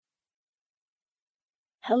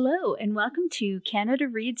Hello, and welcome to Canada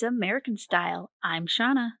Reads American Style. I'm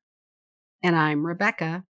Shauna. And I'm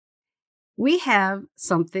Rebecca. We have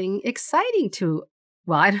something exciting to,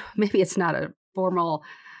 well, maybe it's not a formal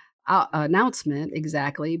announcement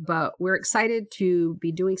exactly, but we're excited to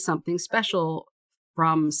be doing something special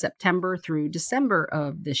from September through December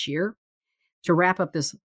of this year to wrap up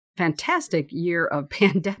this fantastic year of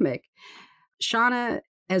pandemic. Shauna,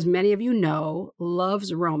 as many of you know,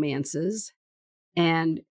 loves romances.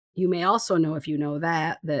 And you may also know, if you know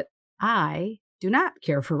that I do not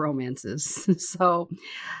care for romances. So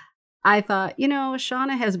I thought,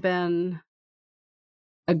 Shauna has been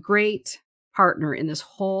a great partner in this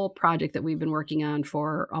whole project that we've been working on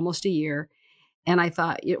for almost a year. And I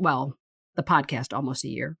thought, well, the podcast almost a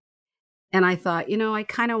year. And I thought, I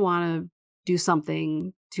kind of want to do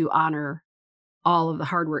something to honor all of the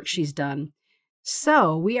hard work she's done.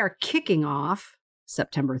 So we are kicking off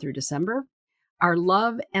September through December our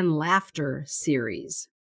Love and Laughter series.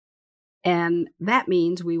 And that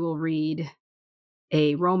means we will read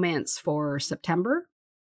a romance for September,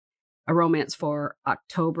 a romance for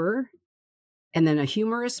October, and then a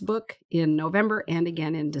humorous book in November and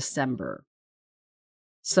again in December.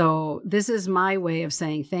 So this is my way of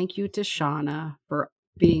saying thank you to Shauna for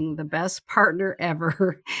being the best partner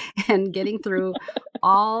ever and getting through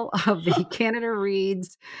all of the Canada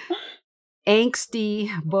Reads angsty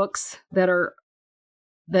books that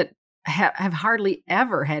have hardly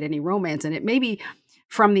ever had any romance in it. Maybe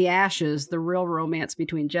From the Ashes, the real romance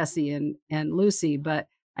between Jesse and Lucy, but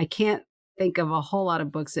I can't think of a whole lot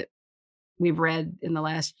of books that we've read in the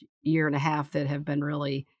last year and a half that have been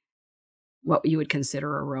really what you would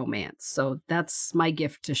consider a romance. So that's my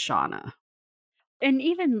gift to Shauna. And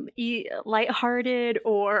even lighthearted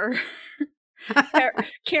or char-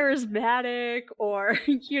 charismatic or,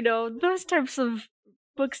 those types of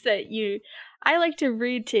books that I like to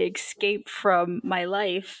read to escape from my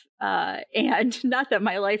life. And not that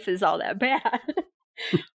my life is all that bad,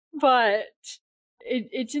 but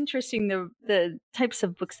it's interesting the types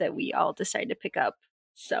of books that we all decide to pick up.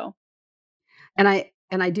 So, And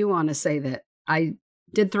I do want to say that I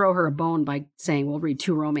did throw her a bone by saying we'll read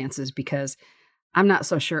two romances because I'm not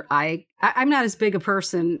so sure. I'm not as big a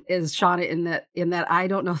person as Shauna in that I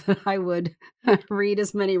don't know that I would read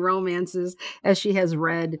as many romances as she has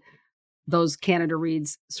read those Canada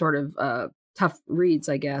Reads sort of tough reads,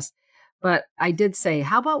 I guess. But I did say,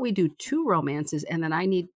 how about we do two romances and then I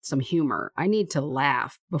need some humor. I need to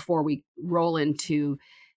laugh before we roll into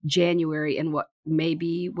January and what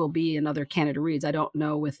maybe will be another Canada Reads. I don't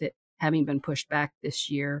know with it having been pushed back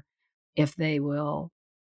this year if they will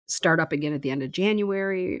start up again at the end of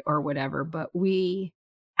January or whatever, but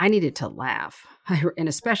I needed to laugh. And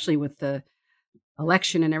especially with the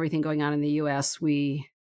election and everything going on in the US, we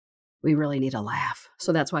really need a laugh.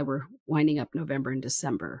 So that's why we're winding up November and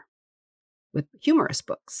December with humorous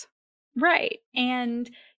books. right. And,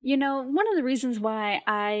 one of the reasons why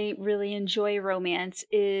I really enjoy romance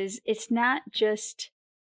is it's not just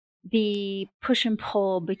the push and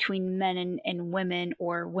pull between men and women,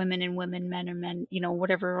 or women and women, men and men,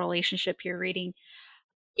 whatever relationship you're reading.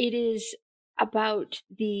 It is about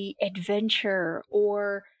the adventure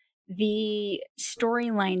or the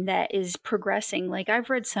storyline that is progressing. Like, I've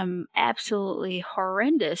read some absolutely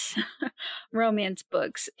horrendous romance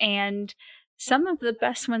books, and some of the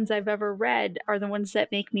best ones I've ever read are the ones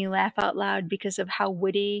that make me laugh out loud because of how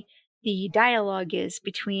witty the dialogue is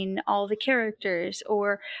between all the characters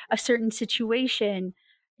or a certain situation.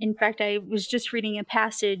 In fact, I was just reading a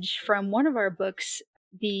passage from one of our books,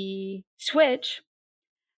 The Switch,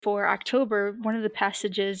 for October. One of the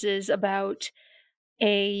passages is about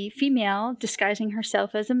a female disguising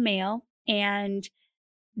herself as a male, and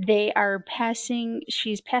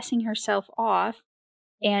she's passing herself off,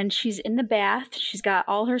 and she's in the bath. She's got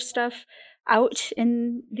all her stuff out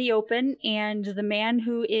in the open, and the man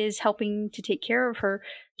who is helping to take care of her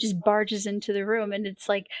just barges into the room. And it's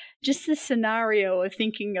like, just the scenario of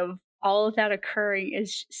thinking of all of that occurring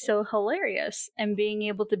is so hilarious, and being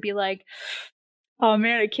able to be like, oh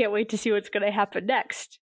man, I can't wait to see what's going to happen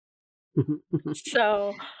next.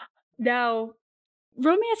 So now,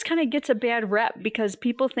 romance kind of gets a bad rep because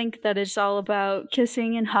people think that it's all about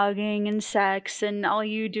kissing and hugging and sex, and all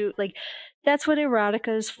you do, like, that's what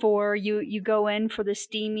erotica is for. You go in for the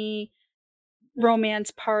steamy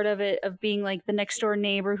romance part of it, of being like the next door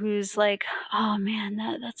neighbor who's like, oh man,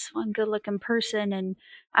 that's one good looking person, and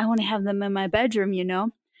I want to have them in my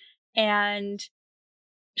bedroom. And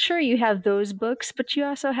sure, you have those books, but you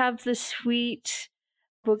also have the sweet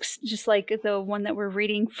books, just like the one that we're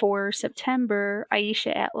reading for September,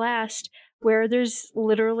 Aisha at Last, where there's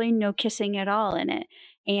literally no kissing at all in it.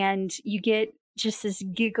 and you get just this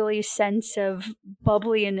giggly sense of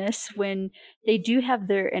bubbliness when they do have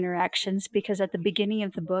their interactions, because at the beginning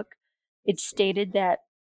of the book, it's stated that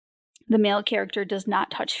the male character does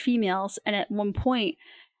not touch females, and at one point,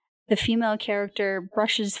 the female character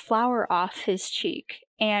brushes flour off his cheek,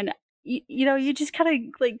 and you know, you just kind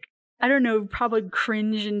of like, I don't know, probably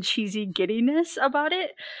cringe and cheesy giddiness about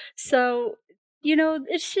it. So, you know,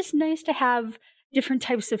 it's just nice to have different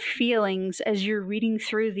types of feelings as you're reading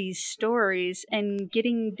through these stories and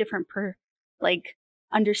getting different like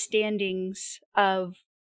understandings of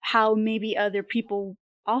how maybe other people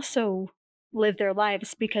also live their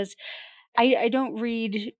lives, because I don't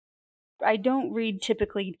read, I don't read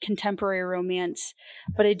typically contemporary romance,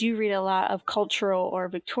 but I do read a lot of cultural or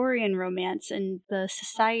Victorian romance, and the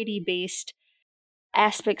society based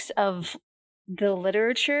aspects of the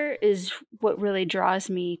literature is what really draws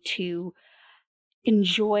me to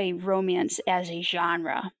enjoy romance as a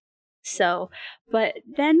genre. So, but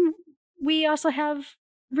then we also have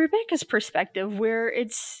Rebecca's perspective where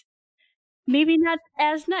it's maybe not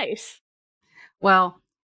as nice. Well,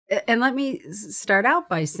 and let me start out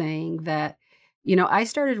by saying that, I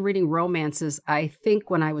started reading romances, I think,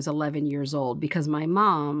 when I was 11 years old because my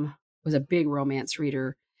mom was a big romance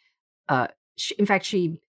reader. Uh, in fact,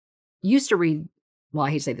 she used to read, well, I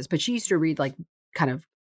hate to say this, but she used to read like kind of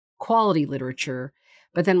quality literature.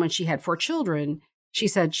 But then when she had 4 children, she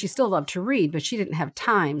said she still loved to read, but she didn't have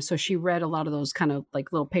time, so she read a lot of those kind of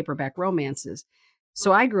like little paperback romances.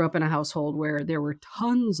 So I grew up in a household where there were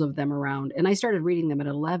tons of them around, and I started reading them at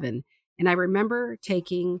 11. And I remember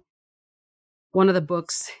taking one of the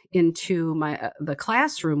books into the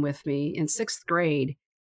classroom with me in 6th grade,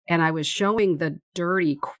 and I was showing the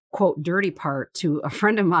dirty, quote, "dirty part" to a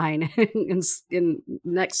friend of mine in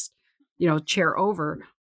next, chair over,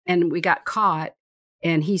 and we got caught,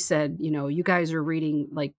 and he said, "You guys are reading,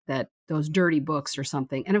 like, those dirty books or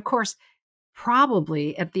something." And, of course,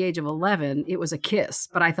 probably at the age of 11, it was a kiss,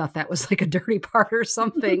 but I thought that was, like, a dirty part or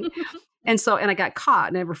something. And I got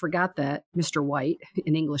caught, never forgot that, Mr. White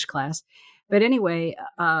in English class. But anyway,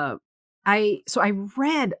 I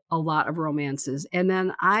read a lot of romances, and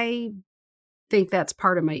then I think that's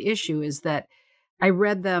part of my issue is that I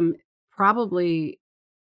read them probably,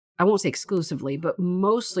 I won't say exclusively, but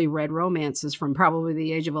mostly read romances from probably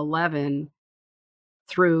the age of 11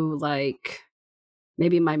 through, like,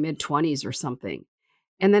 maybe my mid-20s or something.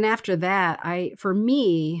 And then after that, I for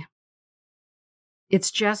me, it's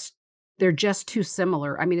just they're just too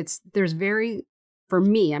similar. I mean, there's very for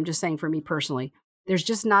me, I'm just saying for me personally, there's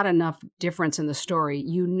just not enough difference in the story.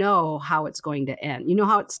 You know how it's going to end. You know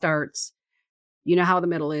how it starts, you know how the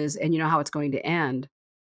middle is, and you know how it's going to end.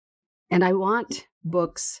 And I want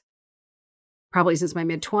books, probably since my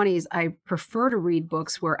mid-20s, I prefer to read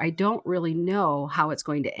books where I don't really know how it's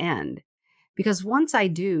going to end. Because once I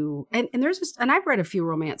do, and there's just, and I've read a few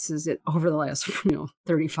romances over the last,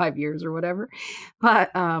 35 years or whatever,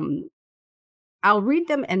 but I'll read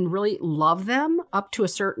them and really love them up to a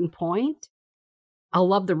certain point. I'll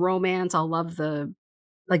love the romance, I'll love the,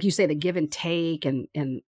 like you say, the give and take and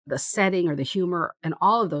the setting or the humor and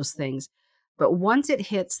all of those things. But once it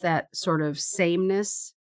hits that sort of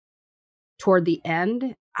sameness toward the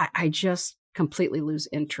end, I just completely lose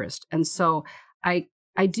interest. And so I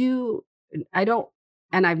I do I don't,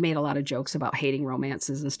 and I've made a lot of jokes about hating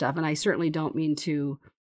romances and stuff, and I certainly don't mean to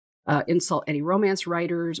insult any romance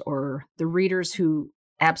writers or the readers who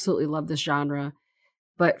absolutely love this genre.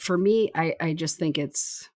 But for me, I just think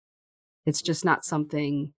it's just not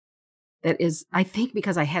something that is, I think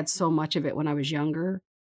because I had so much of it when I was younger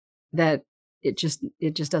that it just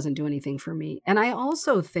doesn't do anything for me. And I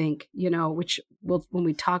also think, which will, when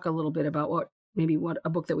we talk a little bit about what a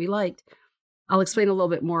book that we liked, I'll explain a little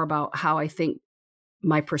bit more about how I think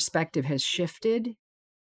my perspective has shifted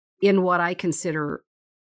in what I consider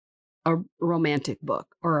a romantic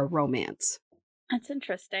book or a romance. That's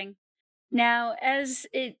interesting. Now, as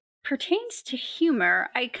it pertains to humor,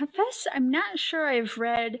 I confess I'm not sure I've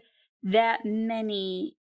read that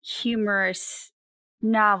many humorous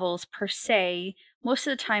novels per se. Most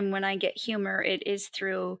of the time, when I get humor, it is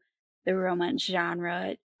through the romance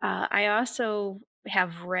genre. I also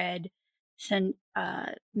have read some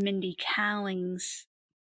Mindy Kaling's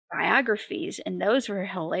biographies, and those were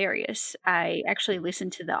hilarious. I actually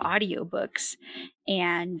listened to the audiobooks,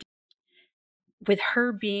 and with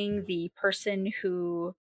her being the person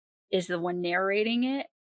who is the one narrating it,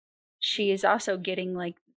 she is also getting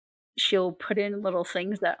like, she'll put in little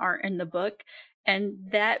things that aren't in the book, and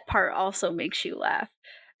that part also makes you laugh.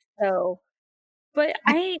 So, but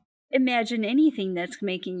I I imagine anything that's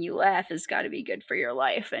making you laugh has got to be good for your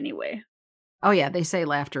life anyway. Oh, yeah, they say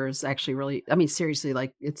laughter is actually really I mean, seriously,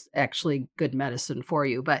 like, it's actually good medicine for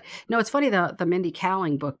you, but no, it's funny the Mindy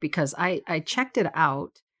Kaling book because I checked it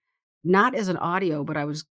out, not as an audio, but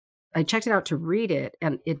I checked it out to read it,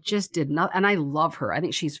 and it just did not and I love her, I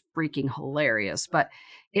think she's freaking hilarious, but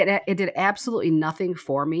it did absolutely nothing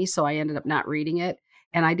for me, so I ended up not reading it,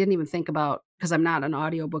 and I didn't even think about because 'cause I'm not an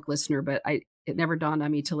audiobook listener, but I it never dawned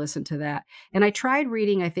on me to listen to that, and I tried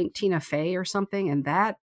reading, I think, Tina Fey or something, and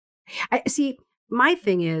that I see, my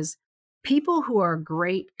thing is people who are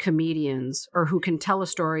great comedians or who can tell a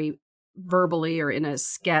story verbally or in a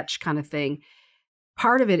sketch kind of thing,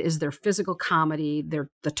 part of it is their physical comedy,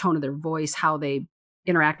 the tone of their voice, how they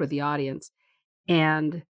interact with the audience.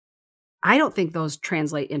 And I don't think those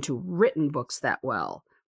translate into written books that well.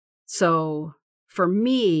 So for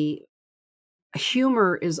me,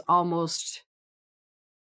 humor is almost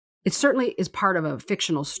it certainly is part of a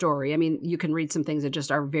fictional story. I mean, you can read some things that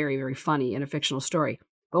just are very, very funny in a fictional story.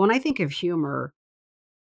 But when I think of humor,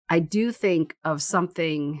 I do think of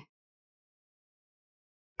something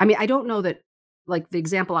I mean, I don't know that like the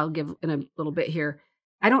example I'll give in a little bit here,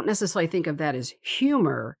 I don't necessarily think of that as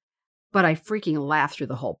humor, but I freaking laugh through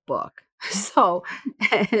the whole book. So,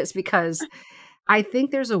 it's because I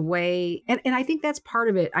think there's a way and I think that's part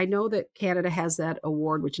of it. I know that Canada has that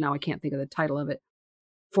award, which now I can't think of the title of it,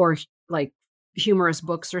 for like humorous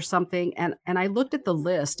books or something. And I looked at the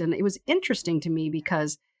list and it was interesting to me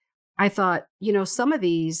because I thought, some of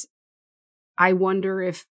these, I wonder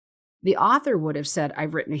if the author would have said,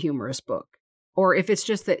 I've written a humorous book, or if it's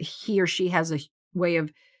just that he or she has a way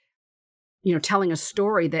of, telling a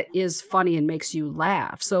story that is funny and makes you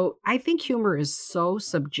laugh. So I think humor is so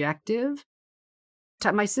subjective.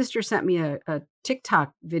 My sister sent me a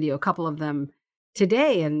TikTok video, a couple of them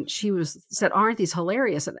today, and she was said, "Aren't these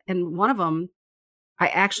hilarious?" And one of them, I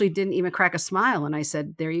actually didn't even crack a smile, and I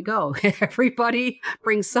said, "There you go. Everybody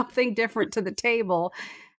brings something different to the table,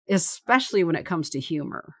 especially when it comes to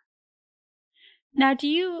humor." Now,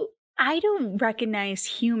 I don't recognize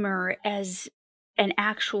humor as an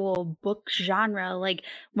actual book genre. Like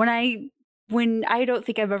when I don't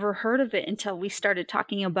think I've ever heard of it until we started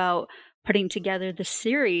talking about putting together the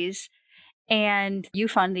series and you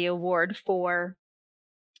found the award for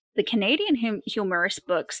the Canadian humorous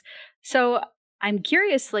books. So I'm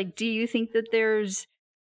curious, like, do you think that there's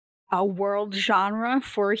a world genre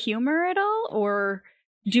for humor at all? Or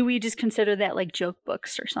do we just consider that like joke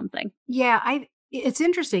books or something? Yeah, it's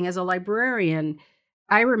interesting as a librarian,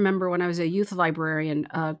 I remember when I was a youth librarian,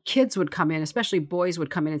 kids would come in, especially boys would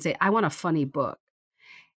come in and say, "I want a funny book."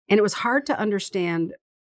 And it was hard to understand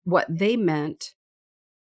what they meant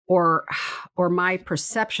or or my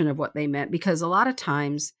perception of what they meant because a lot of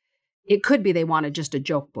times it could be they wanted just a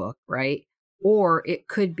joke book, right? Or it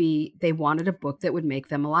could be they wanted a book that would make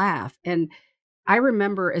them laugh. And I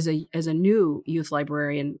remember as a new youth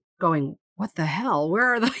librarian going, "What the hell?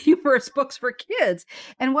 Where are the humorous books for kids?"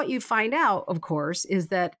 And what you find out, of course, is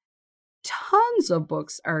that tons of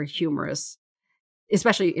books are humorous,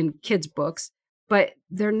 especially in kids' books, but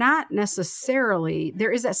they're not necessarily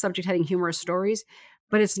there is that subject heading humorous stories,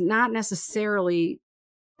 but it's not necessarily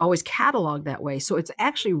always cataloged that way. So it's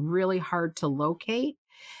actually really hard to locate.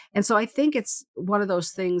 And so I think it's one of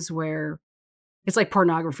those things where it's like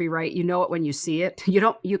pornography, right? You know it when you see it.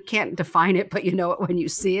 You can't define it, but you know it when you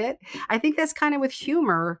see it. I think that's kind of with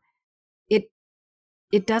humor. It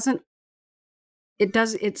it doesn't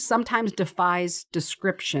it sometimes defies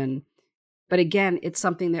description, but again, it's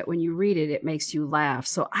something that when you read it, it makes you laugh.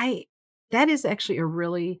 So I that is actually a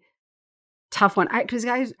really tough one. Because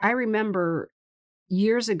guys, I remember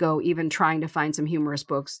years ago even trying to find some humorous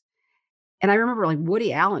books, and I remember like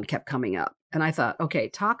Woody Allen kept coming up, and I thought, okay,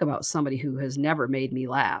 talk about somebody who has never made me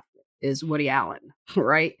laugh is Woody Allen,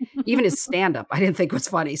 right? Even his stand up, I didn't think was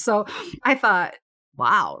funny. So I thought,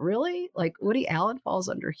 wow, really? Like Woody Allen falls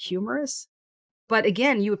under humorous? But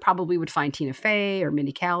again, you would probably would find Tina Fey or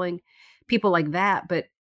Mindy Kaling, people like that. But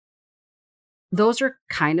those are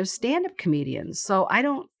kind of stand-up comedians, so I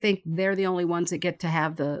don't think they're the only ones that get to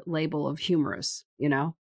have the label of humorous, you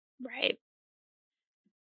know? Right.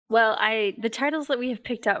 Well, I the titles that we have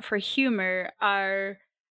picked out for humor are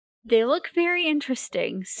they look very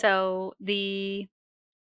interesting. So the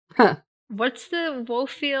what's the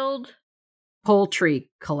Wofield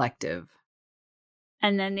Poultry Collective,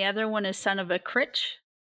 and then the other one is Son of a Critch?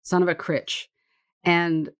 Son of a Critch,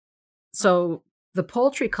 and so the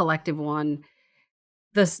Poultry Collective one,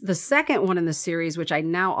 the second one in the series, which I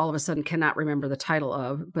now all of a sudden cannot remember the title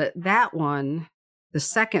of, but that one, the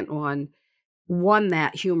second one, won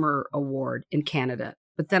that humor award in Canada.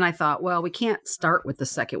 But then I thought, well, we can't start with the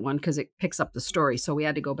second one because it picks up the story. So we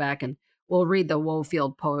had to go back and we'll read the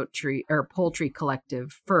Wofield Poetry or Poultry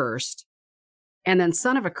Collective first, and then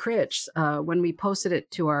Son of a Critch, when we posted it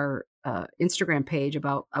to our, Instagram page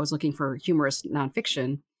about I was looking for humorous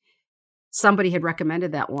nonfiction, somebody had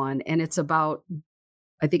recommended that one, and it's about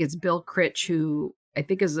I think it's Bill Critch, who I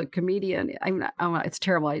think is a comedian. It's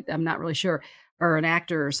terrible. I'm not really sure, or an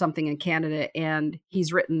actor or something in Canada, and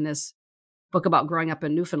he's written this book about growing up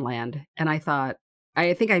in Newfoundland. And I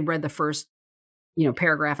think I read the first,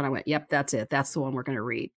 paragraph, and I went, "Yep, that's it. That's the one we're going to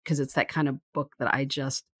read," because it's that kind of book that I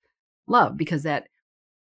just love because that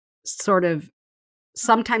sort of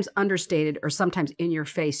sometimes understated or sometimes in your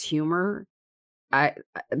face humor,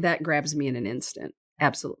 that grabs me in an instant.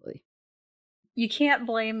 Absolutely. You can't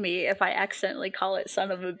blame me if I accidentally call it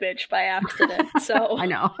 "son of a bitch" by accident, so I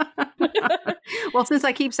know. Well, since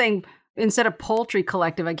I keep saying instead of Poultry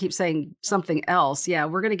Collective, I keep saying something else. Yeah,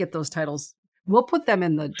 we're gonna get those titles. We'll put them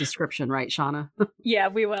in the description, right, Shauna? yeah,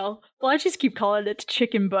 we will. Well, I just keep calling it the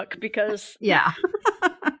chicken book because, Yeah.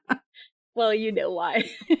 well, you know why.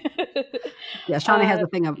 Yeah, Uh, Shauna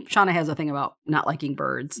has a thing about not liking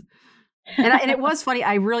birds. And it was funny,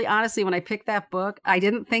 I really honestly, when I picked that book, I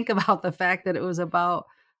didn't think about the fact that it was about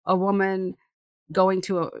a woman going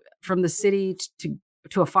from the city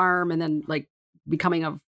to a farm and then, like, becoming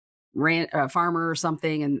a farmer or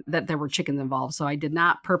something, and that there were chickens involved, so I did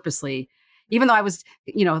not purposely even though I was,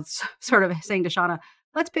 sort of saying to Shauna,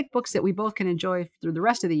 "Let's pick books that we both can enjoy through the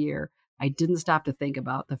rest of the year." I didn't stop to think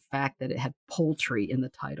about the fact that it had poultry in the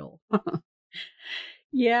title.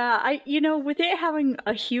 yeah, with it having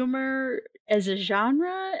a humor as a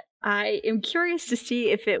genre, I am curious to see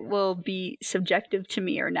if it will be subjective to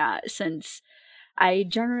me or not, since I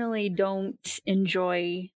generally don't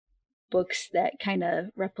enjoy books that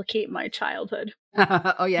kinda replicate my childhood.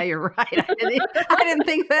 Oh, yeah, you're right. I didn't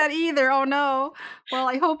think that either. Oh, no. Well,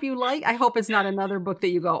 I hope it's not another book that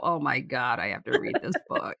you go, "Oh my god, I have to read this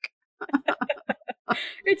book."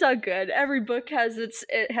 It's all good. Every book has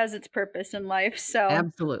its purpose in life, so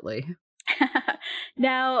Absolutely.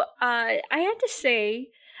 now, I had to say,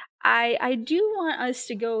 I do want us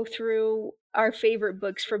to go through our favorite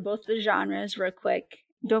books for both the genres real quick.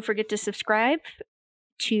 Don't forget to subscribe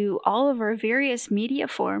to all of our various media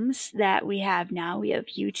forms that we have now. We have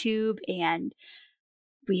YouTube and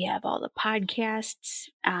we have all the podcasts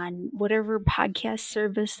on whatever podcast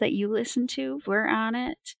service that you listen to. We're on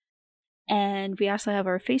it. And we also have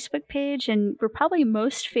our Facebook page, and we're probably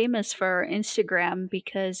most famous for our Instagram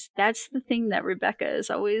because that's the thing that Rebecca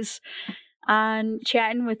is always on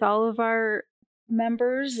chatting with all of our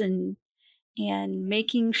members and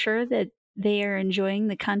making sure that they are enjoying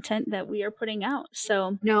the content that we are putting out.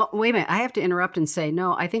 So, No, wait a minute. I have to interrupt and say,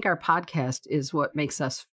 no, I think our podcast is what makes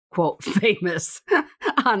us quote famous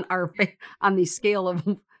on the scale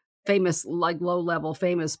of famous, like low level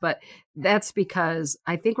famous. But that's because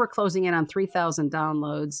I think we're closing in on 3,000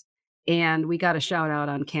 downloads, and we got a shout out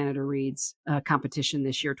on Canada Reads competition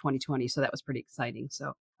this year, 2020. So that was pretty exciting.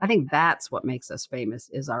 So I think that's what makes us famous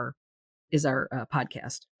is our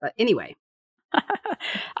podcast. But anyway,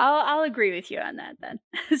 I'll agree with you on that then.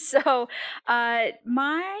 So,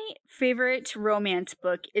 my favorite romance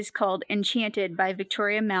book is called Enchanted by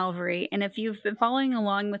Victoria Malvery, and if you've been following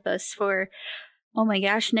along with us for, oh my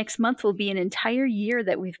gosh, next month will be an entire year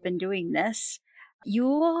that we've been doing this. You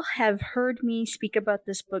will have heard me speak about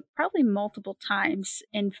this book probably multiple times.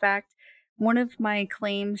 In fact, one of my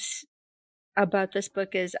claims about this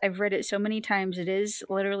book is I've read it so many times it is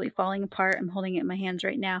literally falling apart. I'm holding it in my hands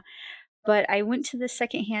right now, but I went to the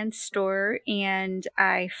secondhand store and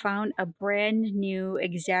I found a brand new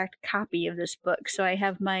exact copy of this book. So I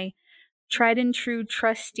have my tried and true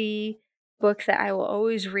trusty book that I will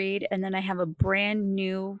always read, and then I have a brand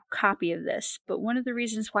new copy of this. But one of the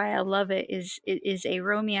reasons why I love it is a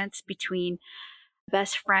romance between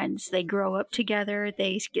best friends. They grow up together,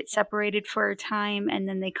 they get separated for a time, and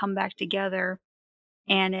then they come back together,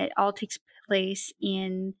 and it all takes place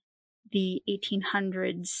in the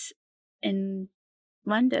 1800s in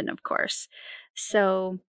London, of course.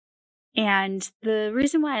 So, and the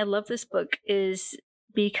reason why I love this book is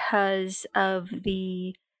because of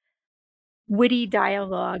the witty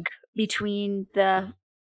dialogue between the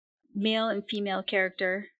male and female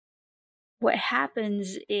character. What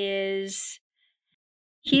happens is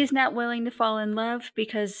he's not willing to fall in love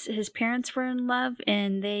because his parents were in love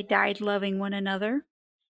and they died loving one another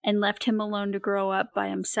and left him alone to grow up by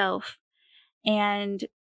himself. And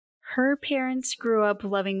her parents grew up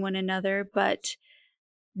loving one another, but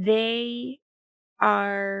they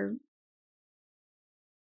are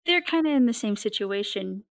they're kind of in the same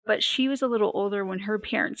situation, but she was a little older when her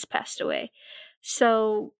parents passed away.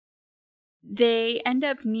 So they end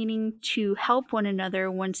up needing to help one another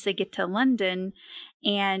once they get to London,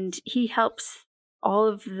 and he helps all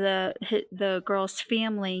of the girl's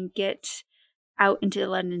family get out into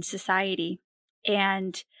London society.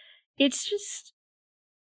 And it's just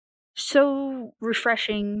so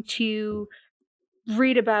refreshing to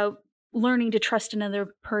read about learning to trust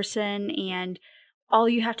another person, and all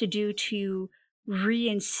you have to do to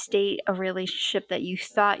reinstate a relationship that you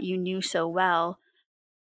thought you knew so well,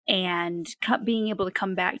 and being able to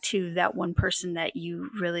come back to that one person that you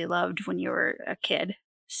really loved when you were a kid.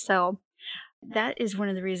 So that is one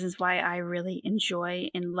of the reasons why I really enjoy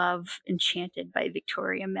and love Enchanted by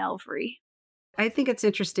Victoria Malvery. I think it's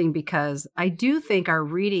interesting because I do think our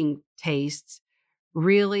reading tastes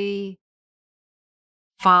really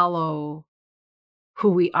follow who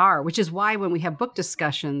we are, which is why when we have book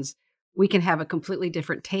discussions, we can have a completely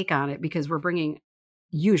different take on it because we're bringing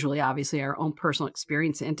usually, obviously, our own personal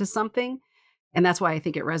experience into something. And that's why I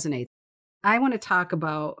think it resonates. I want to talk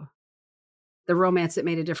about the romance that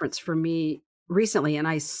made a difference for me recently. And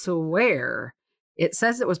I swear it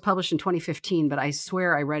says it was published in 2015, but I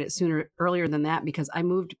swear I read it earlier than that because I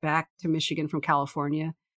moved back to Michigan from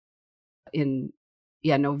California in,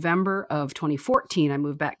 yeah, November of 2014. I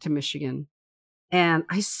moved back to Michigan. And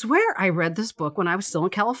I swear I read this book when I was still in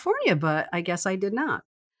California, but I guess I did not.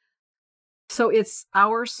 So it's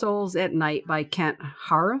Our Souls at Night by Kent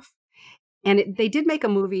Haruf. And they did make a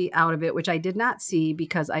movie out of it, which I did not see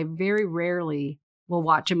because I very rarely will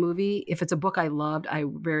watch a movie. If it's a book I loved, I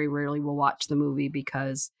very rarely will watch the movie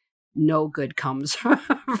because no good comes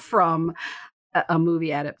from a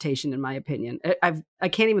movie adaptation, in my opinion. I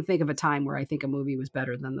can't even think of a time where I think a movie was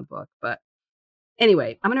better than the book. But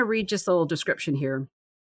anyway, I'm going to read just a little description here.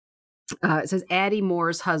 It says Addie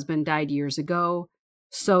Moore's husband died years ago.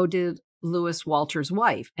 So did Lewis Walter's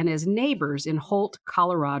wife. And as neighbors in Holt,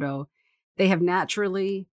 Colorado, they have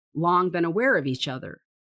naturally long been aware of each other.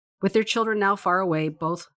 With their children now far away,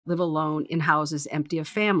 both live alone in houses empty of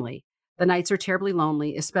family. The nights are terribly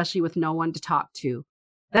lonely, especially with no one to talk to.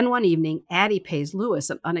 Then one evening, Addie pays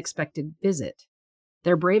Lewis an unexpected visit.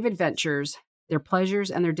 Their brave adventures, their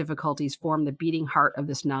pleasures, and their difficulties form the beating heart of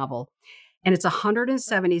this novel. And it's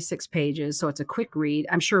 176 pages, so it's a quick read.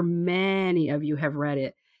 I'm sure many of you have read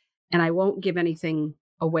it, and I won't give anything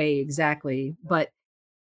away exactly. But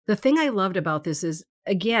the thing I loved about this is,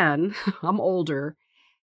 again, I'm older,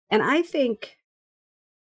 and I think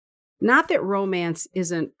not that romance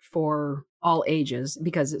isn't for all ages,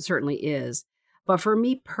 because it certainly is, but for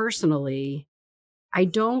me personally, I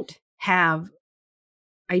don't have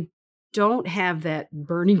I don't have that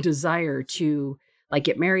burning desire to like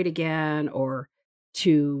get married again or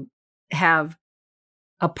to have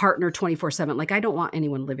a partner 24/7. Like I don't want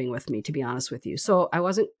anyone living with me, to be honest with you. So I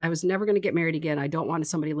was never going to get married again. I don't want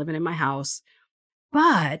somebody living in my house.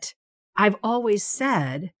 But I've always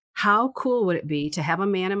said, how cool would it be to have a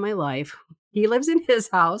man in my life? He lives in his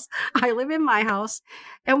house, I live in my house,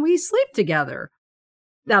 and we sleep together.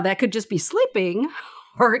 Now that could just be sleeping,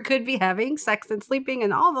 or it could be having sex and sleeping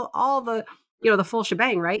and all the the full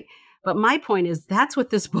shebang, right? But my point is that's what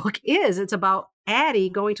this book is. It's about Addie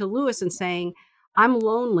going to Lewis and saying, "I'm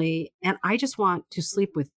lonely and I just want to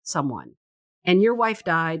sleep with someone. And your wife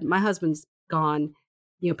died, my husband's gone,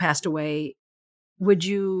 passed away. Would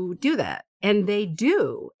you do that?" And they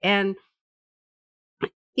do. And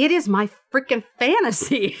it is my freaking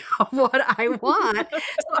fantasy of what I want.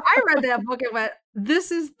 So I read that book and went, "This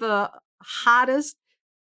is the hottest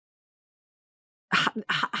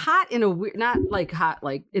hot in a weird not like hot,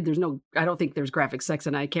 like, there's no I don't think there's graphic sex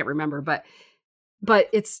and I can't remember, but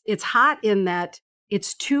it's hot in that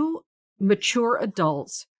it's 2 mature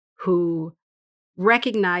adults who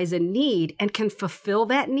recognize a need and can fulfill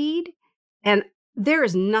that need, and there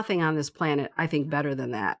is nothing on this planet, I think, better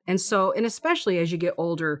than that. And so and especially as you get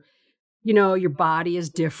older, your body is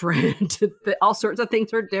different. All sorts of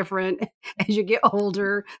things are different as you get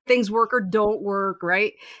older. Things work or don't work,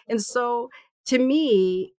 right? And so to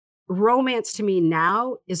me, romance to me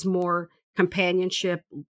now is more companionship,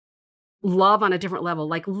 love on a different level,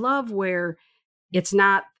 like love where it's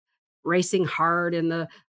not racing hard in the,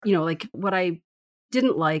 like what I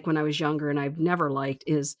didn't like when I was younger and I've never liked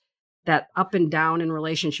is that up and down in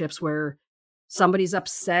relationships where somebody's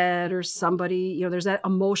upset or somebody, there's that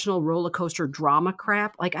emotional roller coaster drama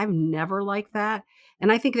crap. Like I've never liked that.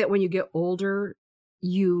 And I think that when you get older,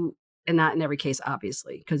 and not in every case,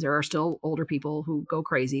 obviously, because there are still older people who go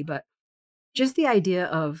crazy, but just the idea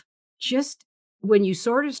of just when you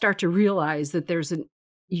sort of start to realize that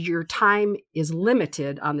your time is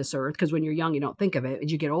limited on this earth, because when you're young, you don't think of it.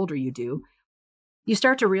 As you get older, you do. you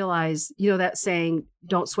start to realize, that saying,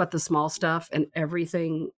 "Don't sweat the small stuff," and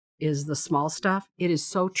everything is the small stuff. It is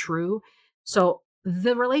so true. So,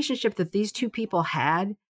 the relationship that these 2 people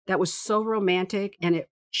had that was so romantic, and it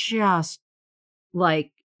just,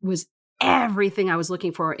 like, was everything I was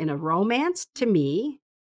looking for in a romance to me,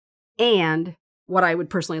 and what I would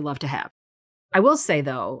personally love to have. I will say,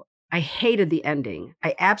 though, I hated the ending.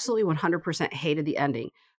 I absolutely 100% hated the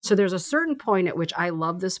ending. So there's a certain point at which I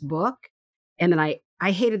love this book, and then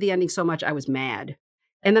I hated the ending so much I was mad.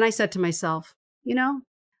 And then I said to myself,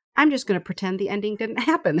 I'm just gonna pretend the ending didn't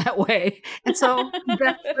happen that way. And so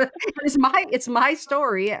it's my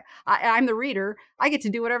story. I'm the reader. I get to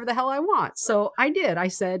do whatever the hell I want. So I did. I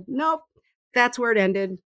said, "Nope, that's where it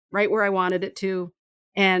ended, right where I wanted it to,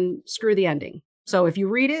 and screw the ending." So if you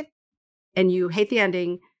read it and you hate the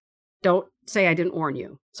ending, don't say I didn't warn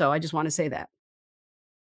you. So I just wanna say that.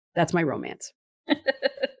 That's my romance.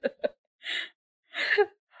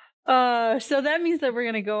 So that means that we're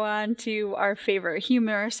gonna go on to our favorite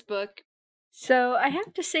humorous book. So I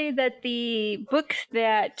have to say that the book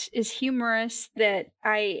that is humorous that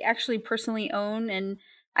I actually personally own, and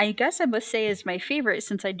I guess I must say is my favorite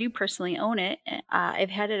since I do personally own it.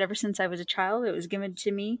 I've had it ever since I was a child. It was given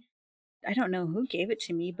to me. I don't know who gave it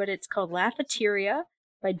to me, but it's called Laffeteria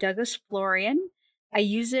by Douglas Florian. I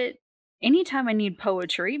use it anytime I need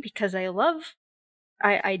poetry because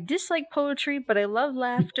I dislike poetry, but I love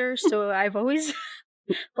laughter, so I've always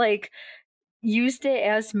like used it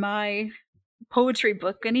as my poetry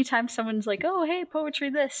book. Anytime someone's like, "Oh, hey, poetry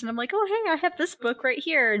this." And I'm like, "Oh, hey, I have this book right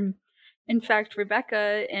here." And in fact,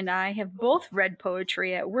 Rebecca and I have both read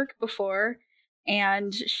poetry at work before,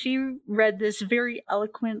 and she read this very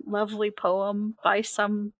eloquent, lovely poem by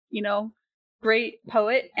some, great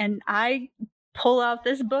poet, and I pull out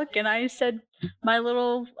this book and I said my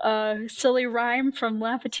little silly rhyme from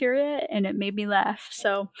Laffeteria and it made me laugh.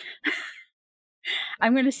 So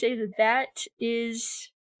I'm going to say that that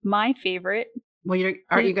is my favorite. Well,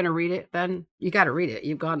 aren't Is you gonna read it then? You gotta read it.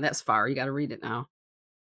 You've gone this far. You gotta read it now.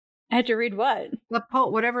 I had to read what?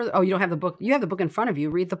 Whatever. Oh, you don't have the book. You have the book in front of you.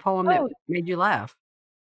 Read the poem that Oh, made you laugh.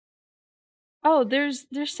 oh, there's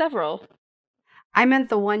several. I meant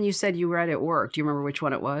the one you said you read at work. Do you remember which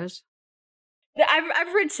one it was?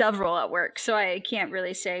 I've read several at work, so I can't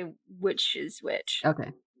really say which is which.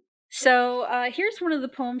 Okay. So here's one of the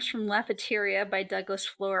poems from Laffeteria by Douglas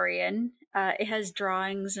Florian. It has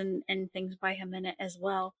drawings and things by him in it as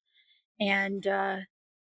well. And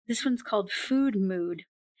this one's called Food Mood.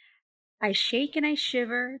 I shake and I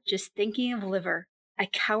shiver, just thinking of liver. I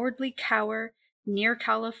cowardly cower near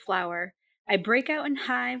cauliflower. I break out in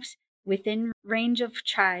hives within range of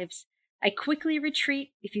chives. I quickly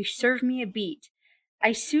retreat if you serve me a beet.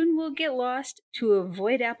 I soon will get lost to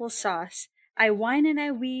avoid apple sauce. I whine and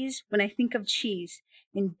I wheeze when I think of cheese.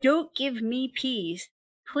 And don't give me peas.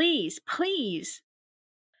 Please, please.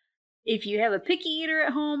 If you have a picky eater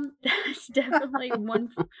at home, that's definitely one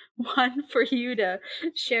for you to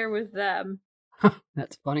share with them.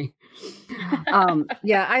 That's funny.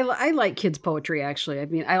 Yeah, I like kids' poetry, actually. I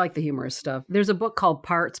mean, I like the humorous stuff. There's a book called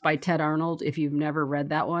Parts by Ted Arnold. If you've never read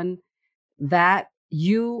that one, that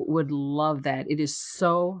you would love that. It is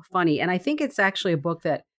so funny. And I think it's actually a book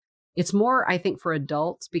that it's more, I think, for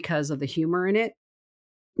adults because of the humor in it.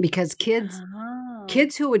 Because Oh.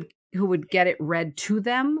 kids who would get it read to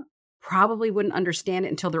them probably wouldn't understand it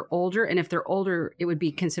until they're older, and if they're older, it would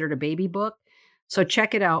be considered a baby book. So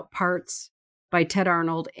check it out, Parts by Ted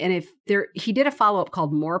Arnold, and if there he did a follow-up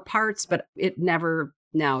called More Parts, but it never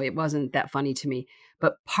no, it wasn't that funny to me.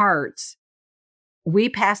 But Parts, we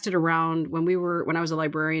passed it around when I was a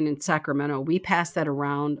librarian in Sacramento, we passed that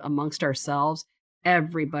around amongst ourselves.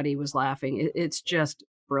 Everybody was laughing. It's just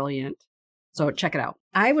brilliant. So check it out.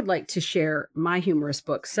 I would like to share my humorous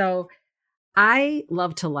book. So I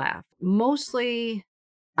love to laugh. Mostly,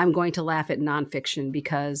 I'm going to laugh at nonfiction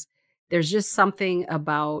because there's just something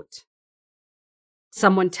about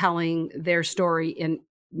someone telling their story in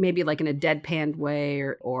maybe like in a deadpan way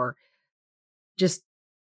or just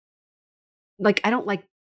like I don't like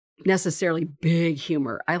necessarily big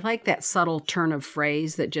humor. I like that subtle turn of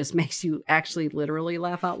phrase that just makes you actually literally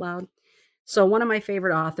laugh out loud. So one of my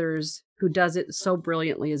favorite authors who does it so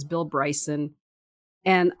brilliantly is Bill Bryson.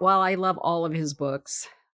 And while I love all of his books,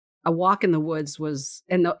 A Walk in the Woods was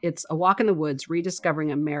it's A Walk in the Woods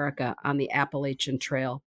Rediscovering America on the Appalachian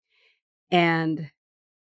Trail. And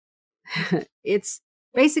it's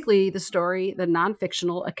basically the story, the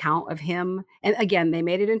non-fictional account of him. And again, they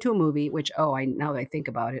made it into a movie, which I now that I think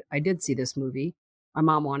about it, I did see this movie. My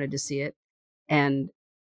mom wanted to see it, and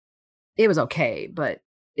it was okay, but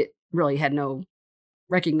it really had no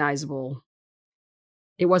recognizable.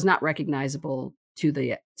 it was not recognizable to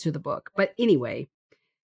the book. But anyway,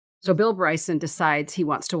 so Bill Bryson decides he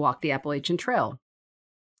wants to walk the Appalachian Trail.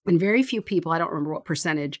 And very few people, I don't remember what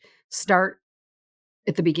percentage, start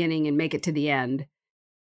at the beginning and make it to the end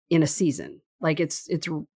in a season. Like it's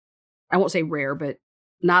I won't say rare, but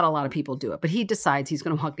not a lot of people do it. But he decides he's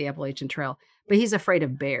going to walk the Appalachian Trail, but he's afraid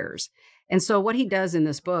of bears. And so what he does in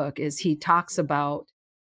this book is he talks about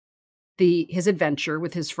his adventure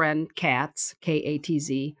with his friend Katz,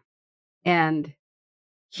 Katz, and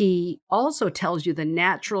he also tells you the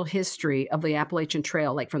natural history of the Appalachian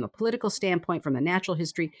Trail, like from the political standpoint, from the natural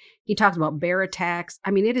history. He talks about bear attacks.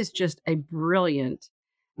 I mean, it is just a brilliant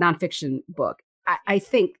nonfiction book. I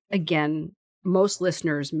think, again, most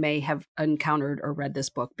listeners may have encountered or read this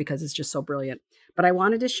book because it's just so brilliant. But I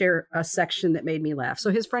wanted to share a section that made me laugh.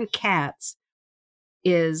 So his friend Katz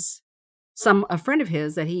is a friend of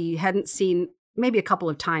his that he hadn't seen maybe a couple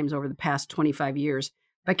of times over the past 25 years.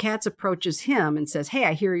 But Katz approaches him and says, "Hey,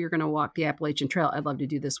 I hear you're going to walk the Appalachian Trail. I'd love to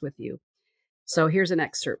do this with you." So here's an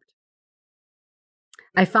excerpt.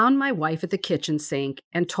 "I found my wife at the kitchen sink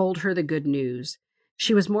and told her the good news.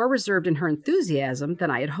 She was more reserved in her enthusiasm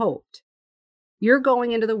than I had hoped. You're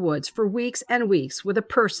going into the woods for weeks and weeks with a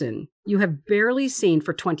person you have barely seen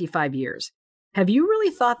for 25 years. Have you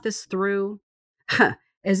really thought this through?"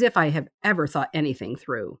 As if I have ever thought anything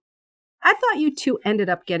through. "I thought you two ended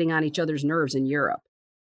up getting on each other's nerves in Europe."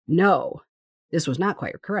 No, this was not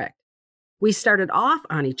quite correct. "We started off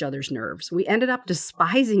on each other's nerves. We ended up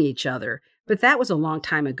despising each other, but that was a long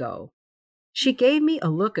time ago." She gave me a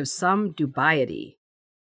look of some dubiety.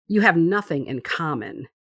 "You have nothing in common."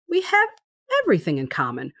 "We have everything in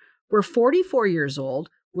common. We're 44 years old.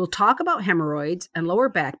 We'll talk about hemorrhoids and lower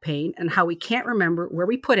back pain and how we can't remember where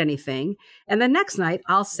we put anything. And the next night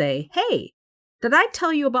I'll say, 'Hey, did I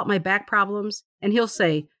tell you about my back problems?' And he'll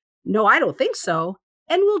say, 'No, I don't think so.'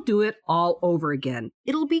 And we'll do it all over again.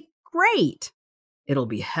 It'll be great." "It'll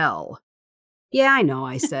be hell." "Yeah, I know,"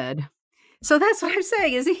 I said. So that's what I'm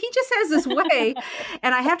saying is he just has this way.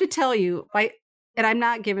 And I have to tell you, and I'm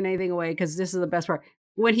not giving anything away because this is the best part.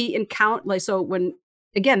 When he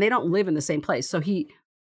again, they don't live in the same place. So he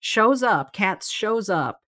shows up, Katz shows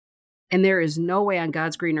up, and there is no way on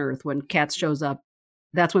God's green earth when Katz shows up.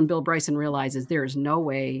 That's when Bill Bryson realizes there is no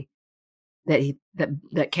way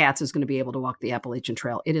that Katz is going to be able to walk the Appalachian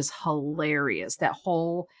Trail. It is hilarious, that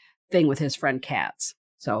whole thing with his friend Katz.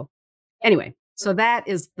 So anyway, so that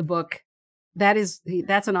is the book.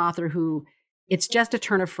 That's an author who, it's just a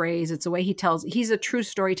turn of phrase. It's the way he tells. He's a true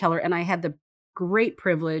storyteller. And I had the great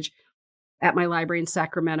privilege at my library in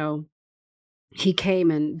Sacramento. He came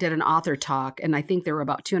and did an author talk, and I think there were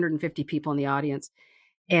about 250 people in the audience.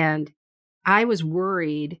 And I was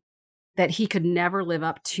worried that he could never live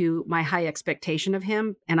up to my high expectation of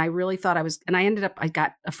him. And I really thought and I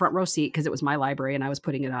got a front row seat because it was my library and I was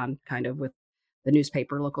putting it on kind of with the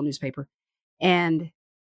local newspaper. And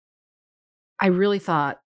I really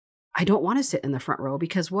thought, I don't want to sit in the front row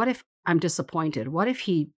because what if I'm disappointed? What if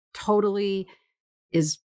he totally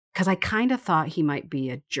is, because I kind of thought he might be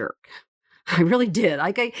a jerk. I really did.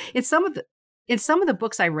 In some of the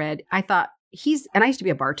books I read, I thought and I used to be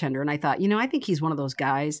a bartender, and I thought, I think he's one of those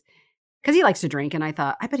guys because he likes to drink. And I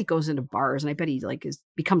thought, I bet he goes into bars, and I bet he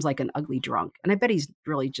becomes like an ugly drunk, and I bet he's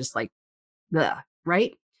really just like, bleh,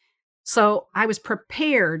 right? So I was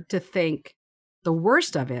prepared to think the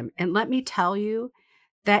worst of him, and let me tell you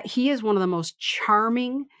that he is one of the most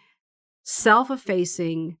charming,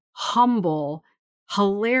 self-effacing, humble,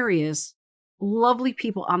 hilarious, lovely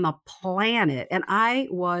people on the planet. And I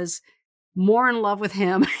was more in love with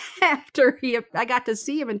him after I got to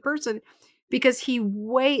see him in person because he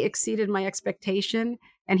way exceeded my expectation.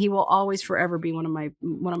 And he will always forever be one of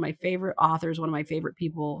my favorite authors, one of my favorite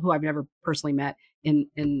people who I've never personally met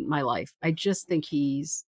in my life. I just think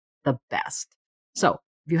he's the best. So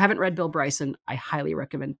if you haven't read Bill Bryson, I highly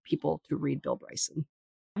recommend people to read Bill Bryson.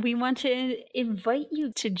 We want to invite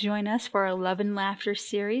you to join us for our Love and Laughter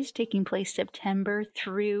series taking place September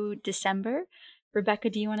through December. Rebecca,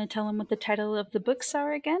 do you want to tell them what the title of the books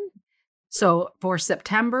are again? So for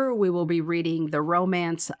September, we will be reading the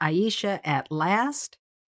romance Aisha at Last.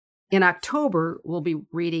 In October, we'll be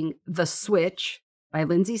reading The Switch by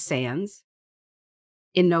Lindsay Sands.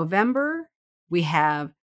 In November, we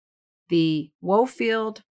have The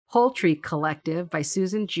Wofield Poultry Collective by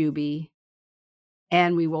Susan Juby.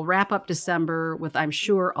 And we will wrap up December with, I'm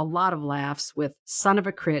sure, a lot of laughs with Son of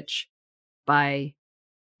a Critch by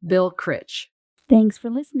Bill Critch. Thanks for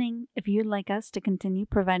listening. If you'd like us to continue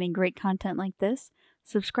providing great content like this,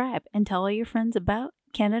 subscribe and tell all your friends about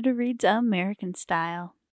Canada Reads American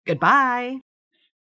Style. Goodbye.